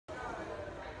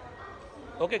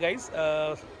Okay, guys.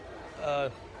 Uh,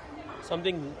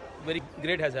 Something very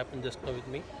great has happened just now with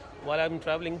me. While I'm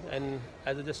traveling, and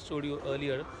as I just showed you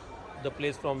earlier, the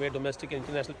place from where domestic and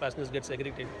international passengers get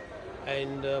segregated,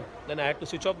 and then I had to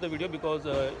switch off the video because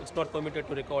it's not permitted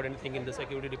to record anything in the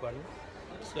security department.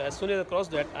 So as soon as I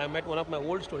crossed that, I met one of my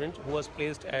old students who was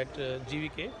placed at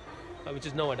GVK, which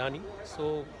is now Adani.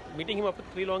 So meeting him after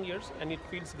 3 long years, and it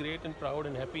feels great and proud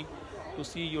and happy to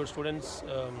see your students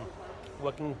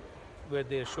working where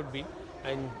they should be.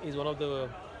 And he's one of the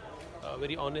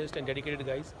very honest and dedicated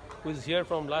guys who is here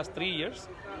from last 3 years,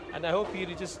 and I hope he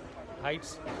reaches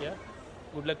heights. Yeah,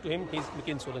 good luck to him. He's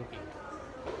Mikin Solanki.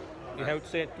 You have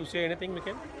to say anything,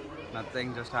 Mikin?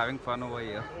 Nothing, just having fun over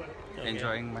here. Okay.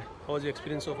 Enjoying my. How was your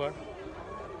experience so far?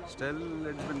 Still,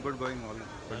 it's been good going. All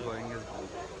good going is good.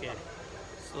 Okay.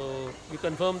 So you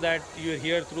confirm that you are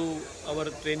here through our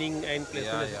training and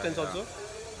placement assistance also?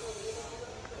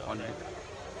 On the,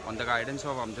 on the guidance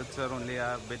of Amjad sir only,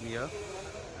 I have been here,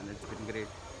 and it's been great.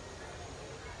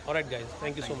 All right, guys.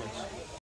 Thank you so much.